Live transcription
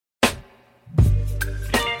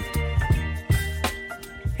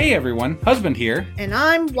Hey everyone, Husband here. And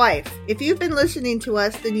I'm Wife. If you've been listening to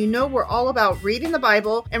us, then you know we're all about reading the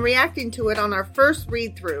Bible and reacting to it on our first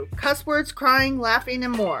read-through. Cuss words, crying, laughing,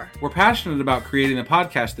 and more. We're passionate about creating a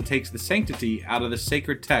podcast that takes the sanctity out of the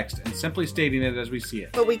sacred text and simply stating it as we see it.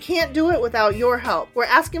 But we can't do it without your help. We're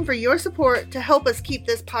asking for your support to help us keep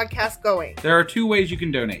this podcast going. There are two ways you can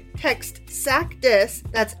donate. Text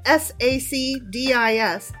SACDIS, that's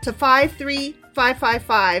SACDIS, to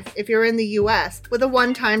 53555 if you're in the U.S. with a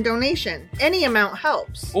one-time donation. Any amount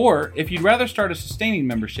helps. Or, if you'd rather start a sustaining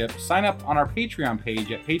membership, sign up on our Patreon page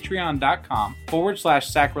at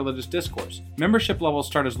patreon.com/sacrilegious discourse. Membership levels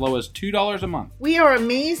start as low as $2 a month. We are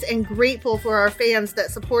amazed and grateful for our fans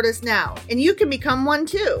that support us now, and you can become one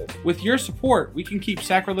too. With your support, we can keep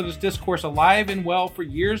Sacrilegious Discourse alive and well for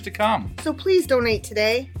years to come. So please donate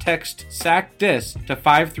today. Text SACDIS to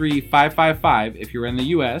 53555 if you're in the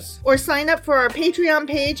U.S. Or sign up for our Patreon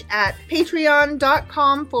page at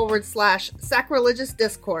patreon.com/sacrilegious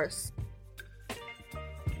discourse.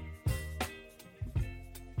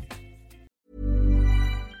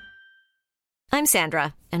 I'm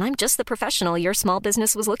Sandra, and I'm just the professional your small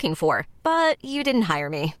business was looking for. But you didn't hire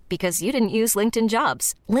me because you didn't use LinkedIn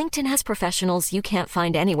Jobs. LinkedIn has professionals you can't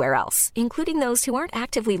find anywhere else, including those who aren't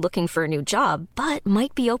actively looking for a new job, but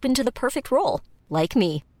might be open to the perfect role, like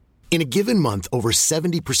me. In a given month, over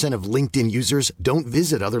 70% of LinkedIn users don't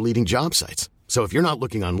visit other leading job sites. So if you're not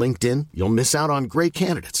looking on LinkedIn, you'll miss out on great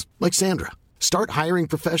candidates like Sandra. Start hiring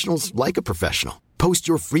professionals like a professional. Post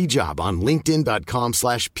your free job on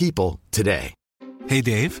linkedin.com/people today. Hey,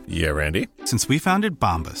 Dave. Yeah, Randy. Since we founded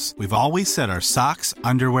Bombas, we've always said our socks,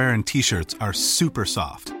 underwear, and T-shirts are super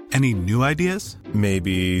soft. Any new ideas?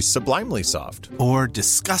 Maybe sublimely soft. Or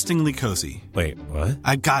disgustingly cozy. Wait, what?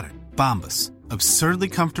 I got it. Bombas. Absurdly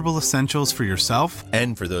comfortable essentials for yourself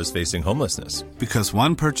and for those facing homelessness. Because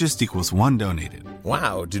one purchased equals one donated.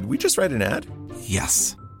 Wow, did we just write an ad?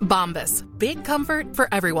 Yes. Bombas. Big comfort for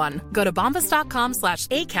everyone. Go to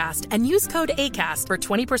bombas.com/ACAST and use code ACAST for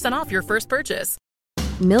 20% off your first purchase.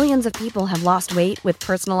 Millions of people have lost weight with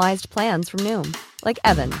personalized plans from Noom. Like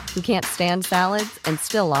Evan, who can't stand salads and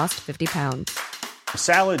still lost 50 pounds.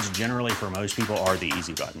 Salads generally for most people are the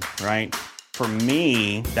easy button, right? For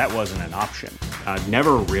me, that wasn't an option. I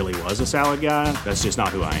never really was a salad guy. That's just not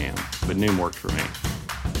who I am. But Noom worked for me.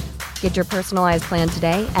 Get your personalized plan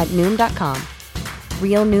today at Noom.com.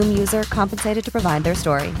 Real Noom user compensated to provide their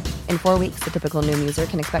story. In 4 weeks, the typical Noom user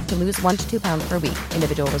can expect to lose 1 to 2 pounds per week.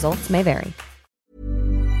 Individual results may vary.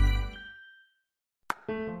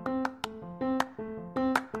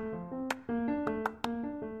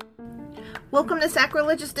 Welcome to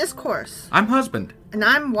Sacrilegious Discourse. I'm Husband. And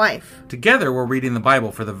I'm Wife. Together, we're reading the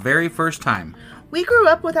Bible for the very first time. We grew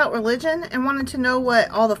up without religion and wanted to know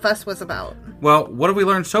what all the fuss was about. Well, what have we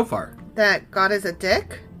learned so far? That God is a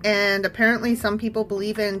dick, and apparently some people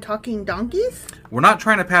believe in talking donkeys? We're not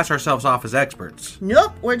trying to pass ourselves off as experts.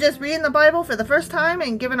 Nope, we're just reading the Bible for the first time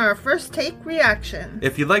and giving our first take reaction.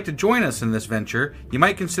 If you'd like to join us in this venture, you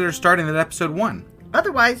might consider starting at episode 1.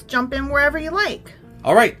 Otherwise, jump in wherever you like.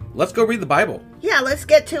 All right, let's go read the Bible. Yeah, let's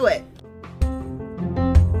get to it.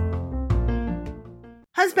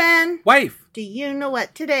 Husband. Wife. Do you know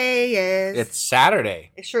what today is? It's Saturday.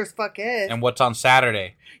 It sure as fuck is. And what's on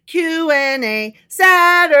Saturday? Q&A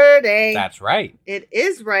Saturday. That's right. It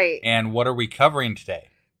is right. And what are we covering today?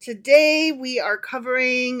 Today we are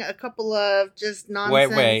covering a couple of just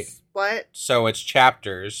nonsense. Wait. What? So it's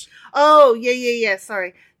chapters. Oh, yeah.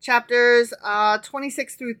 Sorry. Chapters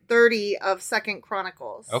 26 through 30 of 2nd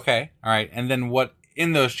Chronicles. Okay. All right. And then what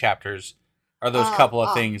in those chapters are those couple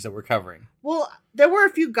of things that we're covering? Well, there were a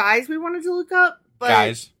few guys we wanted to look up.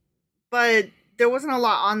 But there wasn't a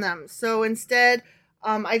lot on them. So instead,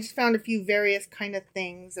 I just found a few various kind of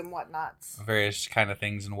things and whatnots. Various kind of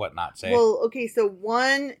things and whatnots, eh? Well, okay. So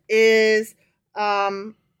one is a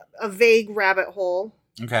vague rabbit hole.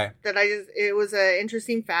 Okay. It was an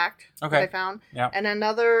interesting fact that I found. Yeah. And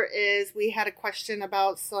another is we had a question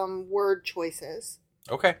about some word choices.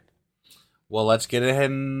 Okay. Well, let's get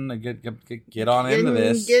ahead and get on into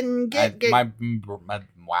this.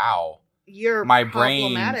 Wow. My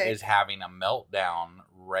brain is having a meltdown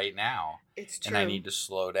right now. It's true. And I need to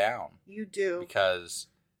slow down. You do. Because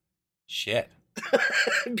shit.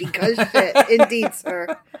 Because shit. Indeed,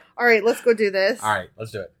 sir. All right, let's go do this. All right,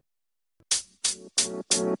 let's do it.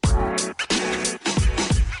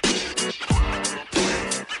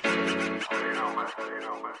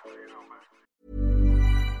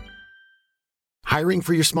 Hiring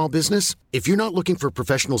for your small business? If you're not looking for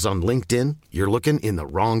professionals on LinkedIn, you're looking in the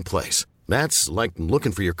wrong place. That's like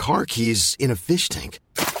looking for your car keys in a fish tank.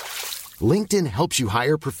 LinkedIn helps you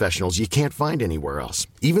hire professionals you can't find anywhere else,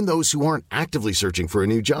 even those who aren't actively searching for a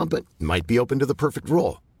new job but might be open to the perfect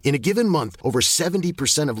role. In a given month, over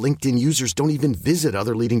 70% of LinkedIn users don't even visit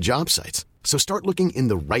other leading job sites. So start looking in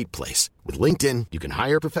the right place. With LinkedIn, you can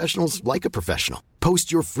hire professionals like a professional.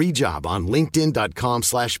 Post your free job on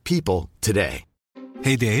linkedin.com/people today.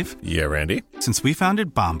 Hey, Dave. Yeah, Randy. Since we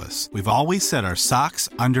founded Bombas, we've always said our socks,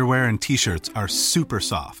 underwear, and T-shirts are super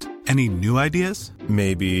soft. Any new ideas?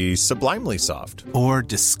 Maybe sublimely soft. Or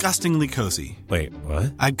disgustingly cozy. Wait,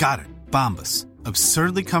 what? I got it. Bombas.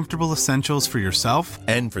 Absurdly comfortable essentials for yourself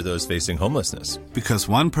And for those facing homelessness. Because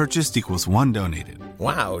one purchased equals one donated.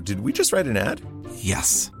 Wow, did we just write an ad?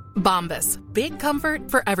 Yes. Bombas. Big comfort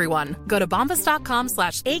for everyone. Go to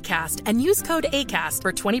bombas.com/ACAST and use code ACAST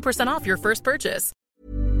for 20% off your first purchase.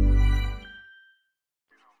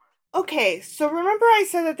 Okay, so remember I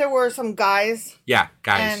said that there were some guys? Yeah,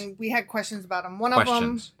 guys. And we had questions about them. One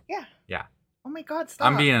Questions. of them... Yeah. Yeah. Oh my God, stop.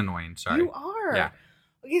 I'm being annoying, sorry. You are. Yeah.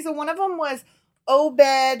 Okay, so one of them was Obed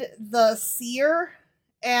the seer,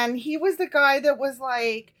 and he was the guy that was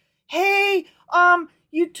like, hey,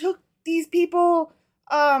 you took these people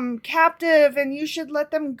captive and you should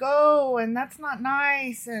let them go, and that's not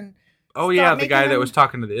nice, and Oh yeah, the guy that was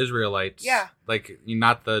talking to the Israelites. Yeah. Like,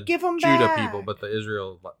 not the Give 'em Judah back. people, but the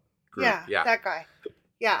Israel group. Yeah, that guy.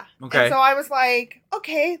 Yeah. Okay. And so I was like,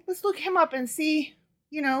 okay, let's look him up and see,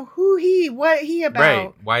 what he about.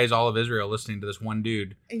 Right. Why is all of Israel listening to this one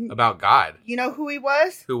dude And about God? you know who he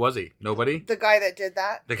was? Who was he? Nobody? The guy that did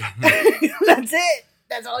that. The guy. That's it.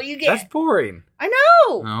 That's all you get. That's boring. I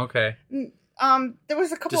know. Oh, okay. There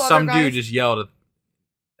was a couple Just other some guys. dude just yelled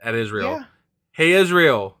at Israel. Yeah. Hey,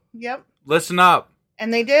 Israel, Yep. listen up.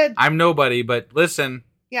 And they did. I'm nobody, but listen.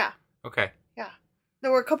 Yeah. Okay. Yeah.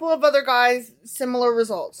 There were a couple of other guys, similar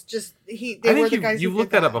results. Just they I were think the guys you've who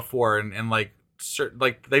looked did that up before, and like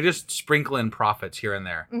they just sprinkle in prophets here and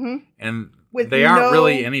there, and With they aren't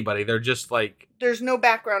really anybody. They're just like, there's no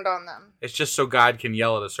background on them. it's just so God can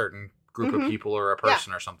yell at a certain group of people or a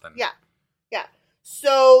person or something. Yeah. Yeah.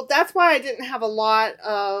 So that's why I didn't have a lot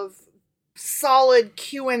of solid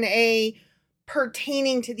Q&A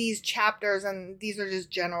pertaining to these chapters, and these are just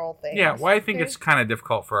general things. Yeah, well, I think it's kind of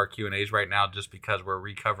difficult for our Q&As right now just because we're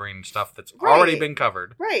recovering stuff that's already been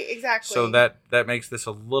covered. Right, exactly. So that makes this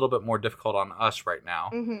a little bit more difficult on us right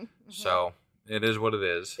now. So it is what it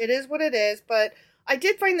is. It is what it is, but I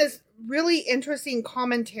did find this really interesting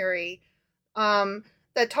commentary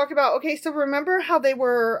that talked about, okay, so remember how they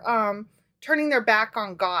were turning their back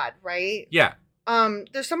on God, right? Yeah.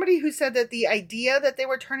 There's somebody who said that the idea that they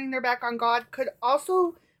were turning their back on God could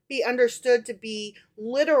also be understood to be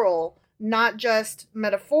literal, not just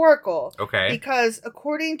metaphorical. Okay. Because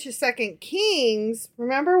according to 2 Kings,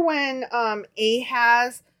 remember when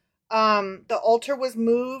Ahaz, the altar was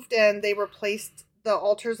moved and they replaced the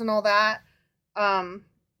altars and all that?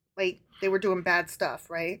 Like they were doing bad stuff,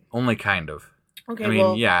 right? Only kind of. Okay, I mean,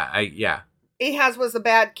 well, yeah. Ahaz was a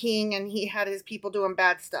bad king and he had his people doing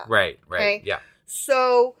bad stuff. Right, Okay? yeah.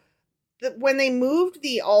 So when they moved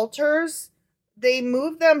the altars, they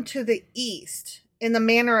moved them to the east in the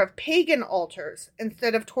manner of pagan altars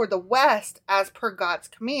instead of toward the west as per God's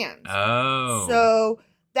commands. Oh. So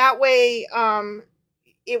that way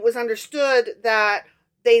it was understood that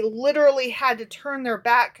they literally had to turn their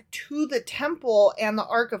back to the temple and the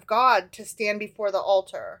Ark of God to stand before the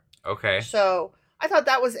altar. Okay. So I thought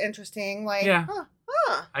that was interesting. Like, Yeah.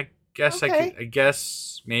 I guess Okay. I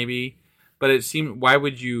guess maybe, but it seemed. Why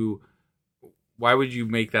would you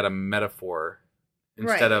make that a metaphor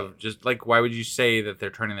instead Right. of just like? Why would you say that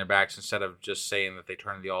they're turning their backs instead of just saying that they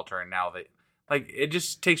turned to the altar and now they like? It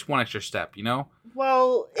just takes one extra step, you know.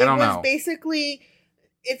 Well, I it don't was know. basically.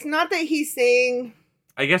 It's not that he's saying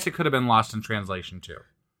I guess it could have been lost in translation too.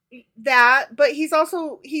 that, but he's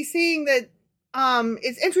saying that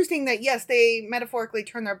it's interesting that yes, they metaphorically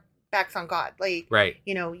turn their backs on God. Like, Right.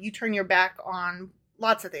 you turn your back on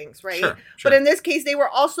lots of things, right? Sure. But in this case, they were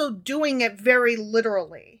also doing it very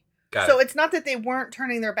literally. Got So it. it's not that they weren't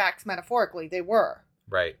turning their backs metaphorically. They were.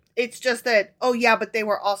 Right. It's just that, oh yeah, but they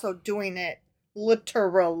were also doing it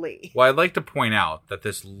literally. Well, I'd like to point out that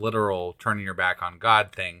this literal turning your back on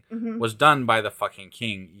God thing was done by the fucking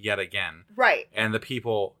king yet again. Right. And the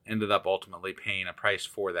people ended up ultimately paying a price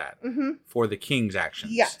for that. For the king's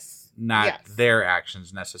actions. Yes. Not Yes. their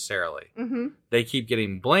actions necessarily. They keep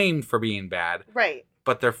getting blamed for being bad, Right.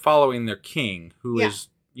 but they're following their king, who Yeah. is,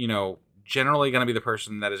 generally going to be the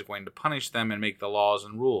person that is going to punish them and make the laws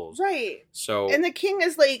and rules. Right. So, And the king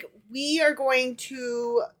is like, we are going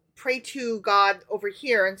to pray to God over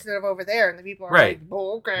here instead of over there. And the people are Right. like,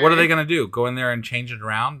 oh, okay. What are they going to do? Go in there and change it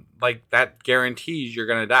around? Like, that guarantees you're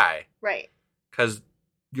going to die. Right. Because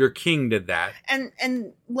your king did that.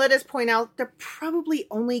 And let us point out, they're probably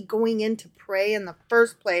only going in to pray in the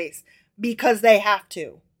first place because they have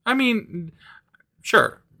to. I mean,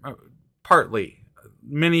 sure, partly.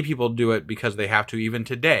 Many people do it because they have to, even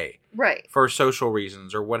today. Right. For social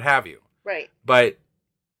reasons or what have you. Right. But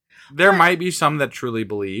there might be some that truly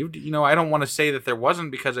believed. You know, I don't want to say that there wasn't,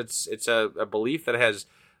 because it's a belief that has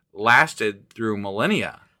lasted through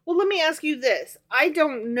millennia. Well, let me ask you this. I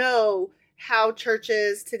don't know how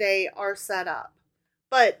churches today are set up,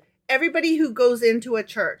 but everybody who goes into a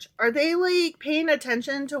church, are they like paying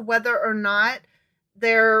attention to whether or not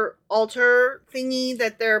their altar thingy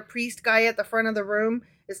that their priest guy at the front of the room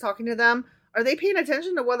is talking to them? Are they paying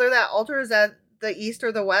attention to whether that altar is at the east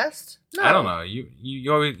or the west? No. I don't know.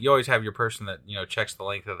 You always have your person that, you know, checks the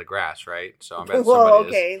length of the grass, right? So I bet well, somebody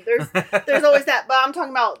okay. is. There's always that, but I'm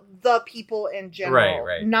talking about the people in general,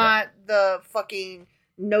 Right, not the fucking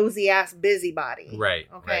nosy ass busybody. Right.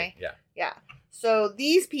 Okay. Right, yeah. Yeah. So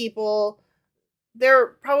these people, they're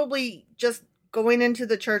probably just going into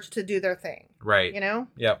the church to do their thing. Right. You know?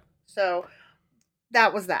 Yep. So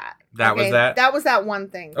that was that. That was that? That was that one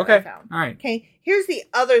thing that Okay. I found. All right. Okay. Here's the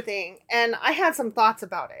other thing, and I had some thoughts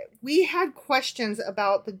about it. We had questions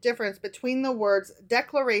about the difference between the words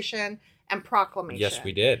declaration and proclamation. Yes,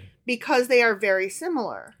 we did. Because they are very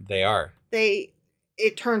similar. They are.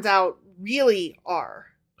 It turns out, really are.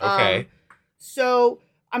 Okay. So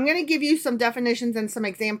I'm going to give you some definitions and some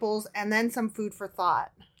examples, and then some food for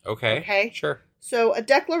thought. Okay. Okay. Sure. So a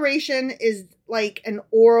declaration is like an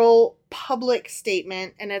oral public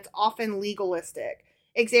statement, and it's often legalistic.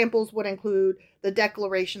 Examples would include the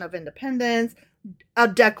Declaration of Independence, a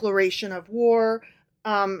declaration of war,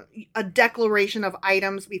 a declaration of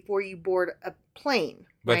items before you board a plane.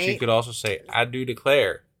 But right? you could also say, I do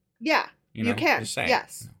declare. Yeah, You know, you can. just saying.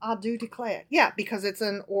 Yes, I do declare. Yeah, because it's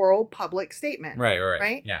an oral public statement.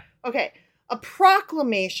 Right? Yeah. Okay. A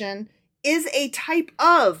proclamation is a type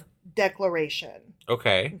of declaration.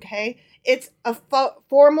 Okay. Okay. It's a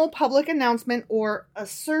formal public announcement or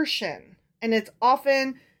assertion. And it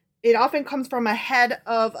often comes from a head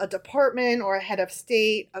of a department or a head of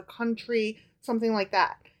state, a country, something like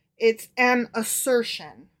that. It's an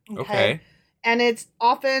assertion. Okay. And it's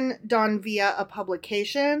often done via a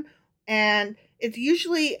publication, and it's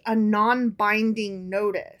usually a non-binding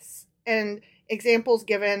notice. And examples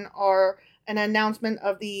given are an announcement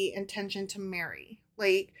of the intention to marry.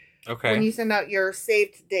 Like, okay. when you send out your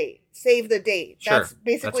save the date. Sure. That's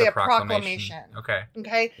basically That's a proclamation. Okay.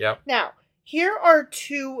 Okay? Yep. Now, here are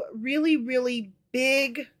two really, really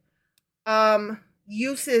big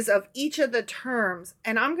uses of each of the terms,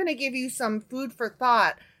 and I'm going to give you some food for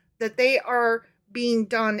thought that they are being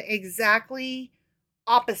done exactly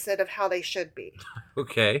opposite of how they should be.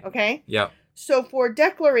 Okay. Okay? Yep. So for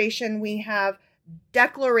declaration, we have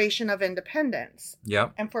Declaration of Independence.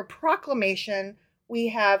 Yep. And for proclamation, we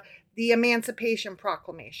have the Emancipation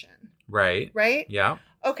Proclamation. Right. Right? Yeah.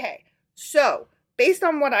 Okay. So, based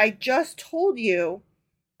on what I just told you,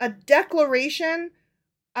 a declaration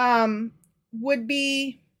would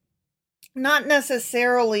be not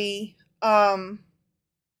necessarily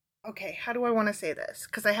okay, how do I want to say this?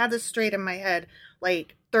 Because I had this straight in my head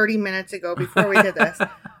like 30 minutes ago before we did this.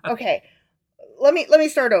 Okay. Let me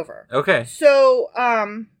start over. Okay. So,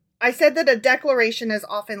 I said that a declaration is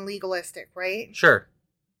often legalistic, right? Sure.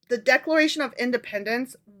 The Declaration of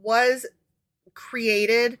Independence was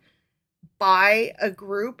created by a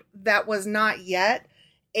group that was not yet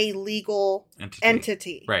a legal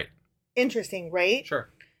entity. Right. Interesting, right? Sure.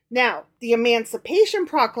 Now, the Emancipation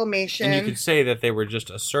Proclamation... And you could say that they were just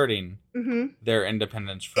asserting Mhm. their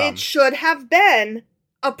independence from... It should have been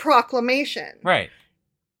a proclamation. Right.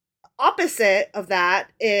 Opposite of that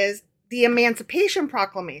is the Emancipation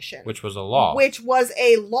Proclamation. Which was a law. Which was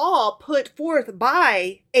a law put forth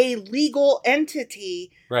by a legal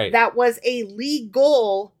entity. Right. That was a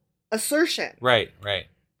legal assertion. Right.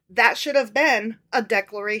 That should have been a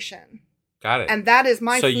declaration. Got it. And that is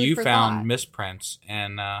my so food you for found thought. misprints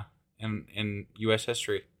in U.S.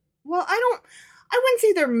 history. Well, I wouldn't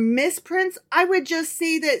say they're misprints. I would just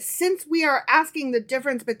say that since we are asking the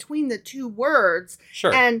difference between the two words,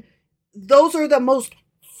 Sure. and those are the most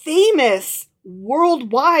famous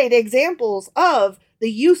worldwide examples of the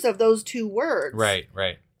use of those two words. Right.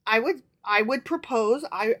 I would propose,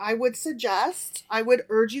 I would suggest, I would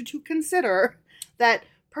urge you to consider that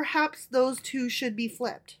perhaps those two should be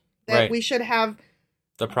flipped. That Right. we should have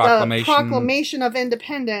The proclamation of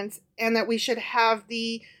independence, and that we should have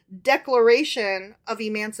the Declaration of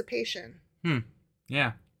Emancipation.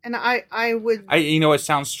 Yeah. And I would... it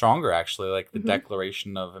sounds stronger, actually, like the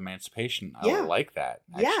Declaration of Emancipation. I would like that,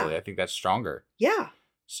 actually. Yeah. I think that's stronger. Yeah.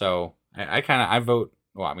 So, I vote...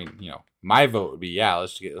 Well, I mean, my vote would be,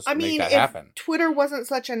 let's make that happen. If Twitter wasn't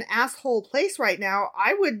such an asshole place right now,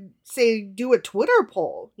 I would say do a Twitter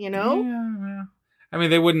poll, Yeah. I mean,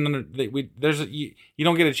 they wouldn't... you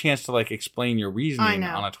don't get a chance to, like, explain your reasoning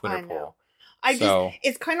on a Twitter poll.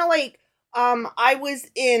 It's kind of like, I was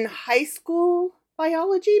in high school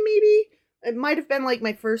biology, maybe. It might have been like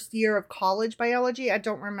my first year of college biology. I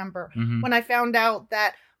don't remember. Mm-hmm. When I found out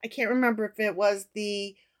that, I can't remember if it was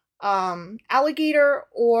the alligator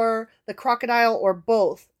or the crocodile or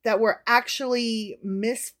both that were actually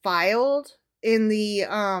misfiled in the,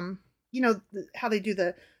 how they do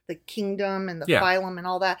the kingdom and the phylum and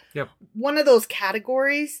all that. Yep. One of those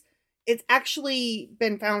categories, it's actually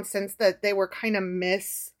been found since that they were kind of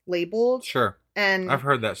mislabeled. Sure. And I've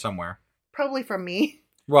heard that somewhere. Probably from me.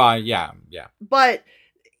 Well, yeah. But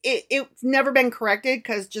it's never been corrected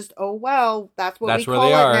because just, that's what we where call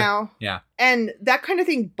they it are now. Yeah. And that kind of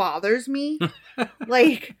thing bothers me.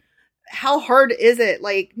 Like, how hard is it?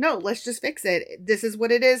 Like, no, let's just fix it. This is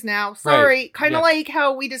what it is now. Sorry. Right. Kind of like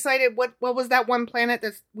how we decided, what was that one planet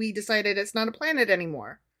that we decided it's not a planet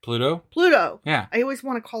anymore? Pluto? Yeah. I always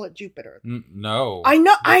want to call it Jupiter. No. I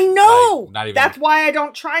know. Like, not even That's why I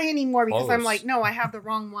don't try anymore, because close. I'm like, no, I have the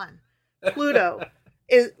wrong one. Pluto.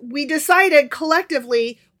 We decided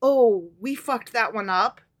collectively, we fucked that one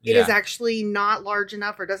up. It is actually not large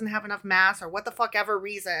enough or doesn't have enough mass or what the fuck ever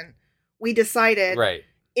reason. We decided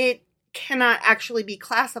it cannot actually be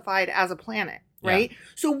classified as a planet, right? Yeah.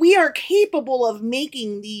 So we are capable of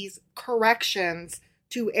making these corrections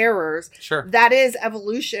to errors. Sure. That is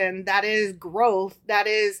evolution. That is growth. That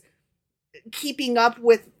is keeping up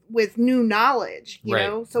with new knowledge, you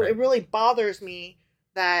know? So it really bothers me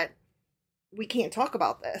that we can't talk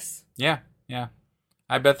about this. Yeah.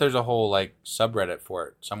 I bet there's a whole, like, subreddit for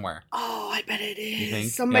it somewhere. Oh, I bet it is. You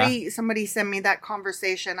think? Somebody send me that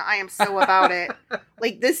conversation. I am so about it.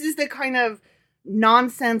 Like, this is the kind of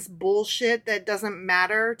nonsense bullshit that doesn't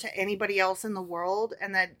matter to anybody else in the world,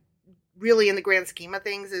 and that really, in the grand scheme of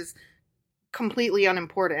things, is completely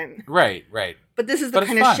unimportant. Right. But this is the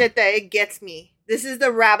kind of shit that it gets me. This is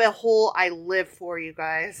the rabbit hole I live for, you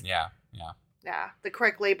guys. Yeah. Yeah, the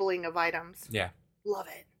correct labeling of items. Yeah. Love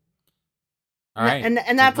it. All right. And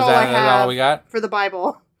that's all I have. That's all we got? For the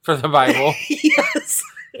Bible. For the Bible. Yes.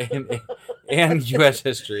 and U.S.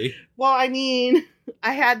 history. Well, I mean,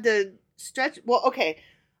 I had to stretch. Well, okay.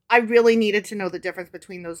 I really needed to know the difference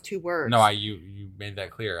between those two words. No, you made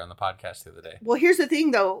that clear on the podcast the other day. Well, here's the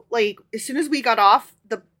thing, though. Like, as soon as we got off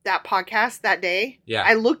that podcast that day,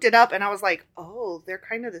 I looked it up and I was like, oh, they're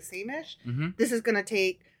kind of the same-ish. Mm-hmm. This is going to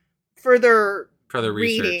take further reading.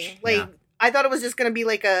 Research. Like, I thought it was just going to be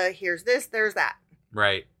like here's this, there's that.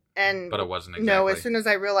 Right. But it wasn't exactly. No, as soon as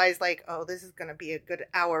I realized, like, this is going to be a good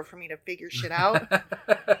hour for me to figure shit out,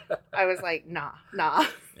 I was like, nah.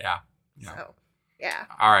 Yeah. So, yeah.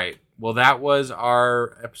 All right. Well, that was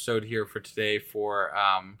our episode here for today for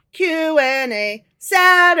Q&A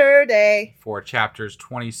Saturday. For chapters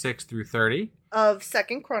 26 through 30. Of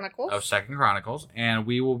Second Chronicles. And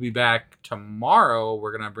we will be back tomorrow.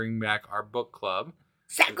 We're going to bring back our book club.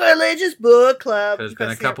 Sacrilegious book club. It's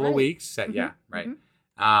been a couple of weeks. Yeah, right.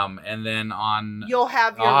 Mm-hmm. And then you'll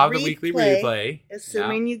have the weekly replay.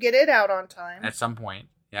 Assuming you get it out on time. At some point.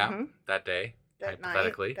 Yeah. Mm-hmm. That day. That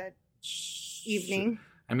hypothetically. night. That evening.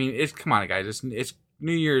 I mean, come on, guys. It's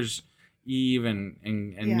New Year's Eve and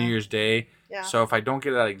New Year's Day. Yeah. So if I don't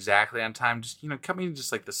get it out exactly on time, just cut me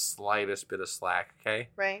just like the slightest bit of slack, okay?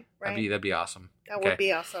 Right. That'd be awesome. That would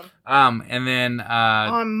be awesome. And then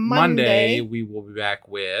on Monday we will be back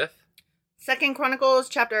with Second Chronicles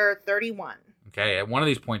chapter 31. Okay, at one of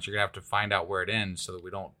these points you're gonna have to find out where it ends so that we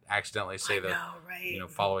don't accidentally say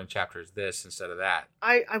following chapter is this instead of that.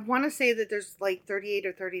 I want to say that there's like 38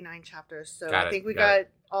 or 39 chapters, so I think we got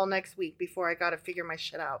all next week before I got to figure my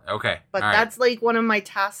shit out. Okay, but that's like one of my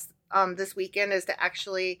tasks this weekend is to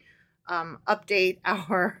actually update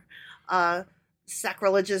our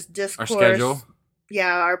sacrilegious discourse. Our schedule.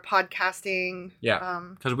 Yeah, our podcasting. Yeah,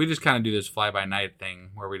 because we just kind of do this fly-by-night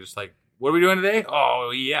thing where we just like, what are we doing today?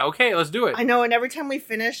 Oh, yeah, okay, let's do it. I know, and every time we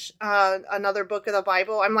finish another book of the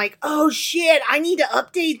Bible, I'm like, oh, shit, I need to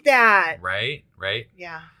update that. Right?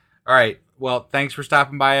 Yeah. All right, well, thanks for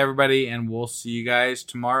stopping by, everybody, and we'll see you guys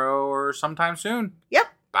tomorrow or sometime soon. Yep.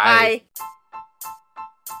 Bye.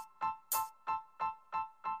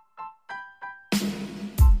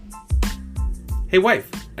 Hey,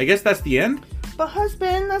 wife, I guess that's the end? But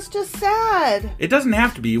husband, that's just sad. It doesn't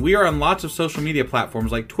have to be. We are on lots of social media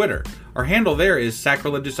platforms like Twitter. Our handle there is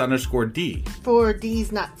sacrilegious_D. For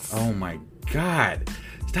D's nuts. Oh my God.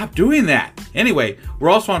 Stop doing that. Anyway, we're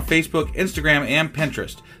also on Facebook, Instagram, and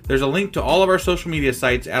Pinterest. There's a link to all of our social media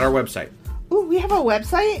sites at our website. Ooh, we have a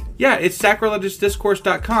website? Yeah, it's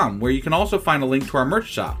sacrilegiousdiscourse.com, where you can also find a link to our merch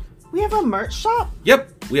shop. We have a merch shop?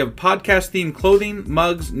 Yep, we have podcast-themed clothing,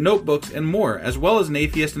 mugs, notebooks, and more, as well as an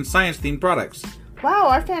atheist and science-themed products. Wow,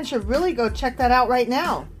 our fans should really go check that out right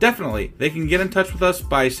now. Definitely. They can get in touch with us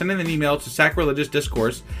by sending an email to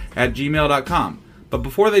sacrilegiousdiscourse@gmail.com. But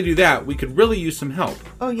before they do that, we could really use some help.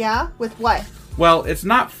 Oh yeah? With what? Well, it's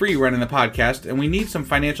not free running the podcast, and we need some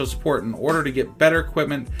financial support in order to get better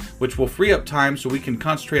equipment, which will free up time so we can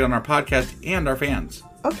concentrate on our podcast and our fans.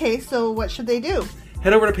 Okay, so what should they do?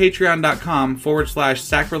 Head over to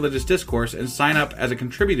patreon.com/sacrilegiousdiscourse and sign up as a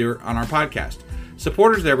contributor on our podcast.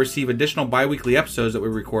 Supporters there receive additional bi-weekly episodes that we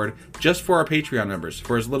record just for our Patreon members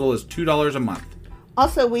for as little as $2 a month.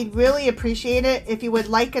 Also, we'd really appreciate it if you would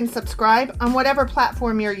like and subscribe on whatever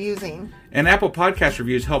platform you're using. And Apple Podcast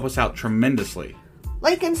reviews help us out tremendously.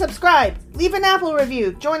 Like and subscribe. Leave an Apple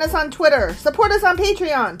review. Join us on Twitter. Support us on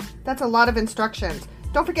Patreon. That's a lot of instructions.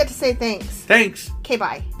 Don't forget to say thanks. Thanks. Okay,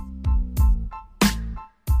 bye.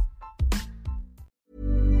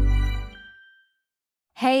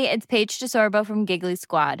 Hey, it's Paige DeSorbo from Giggly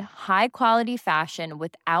Squad. High quality fashion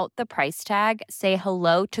without the price tag. Say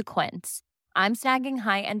hello to Quince. I'm snagging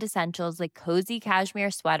high-end essentials like cozy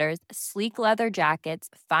cashmere sweaters, sleek leather jackets,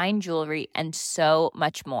 fine jewelry, and so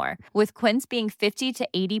much more. With Quince being 50 to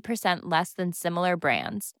 80% less than similar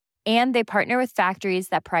brands. And they partner with factories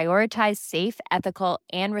that prioritize safe, ethical,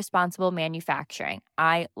 and responsible manufacturing.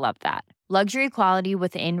 I love that. Luxury quality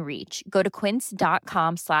within reach. Go to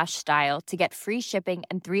quince.com/style to get free shipping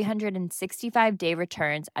and 365-day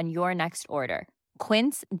returns on your next order.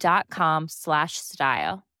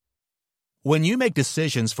 Quince.com/style. When you make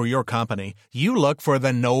decisions for your company, you look for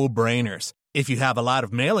the no-brainers. If you have a lot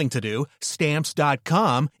of mailing to do,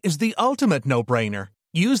 Stamps.com is the ultimate no-brainer.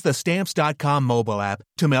 Use the Stamps.com mobile app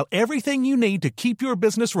to mail everything you need to keep your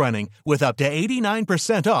business running with up to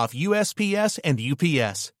 89% off USPS and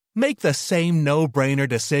UPS. Make the same no-brainer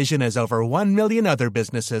decision as over 1 million other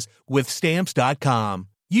businesses with Stamps.com.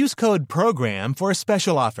 Use code PROGRAM for a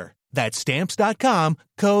special offer. That's Stamps.com,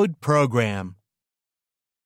 code PROGRAM.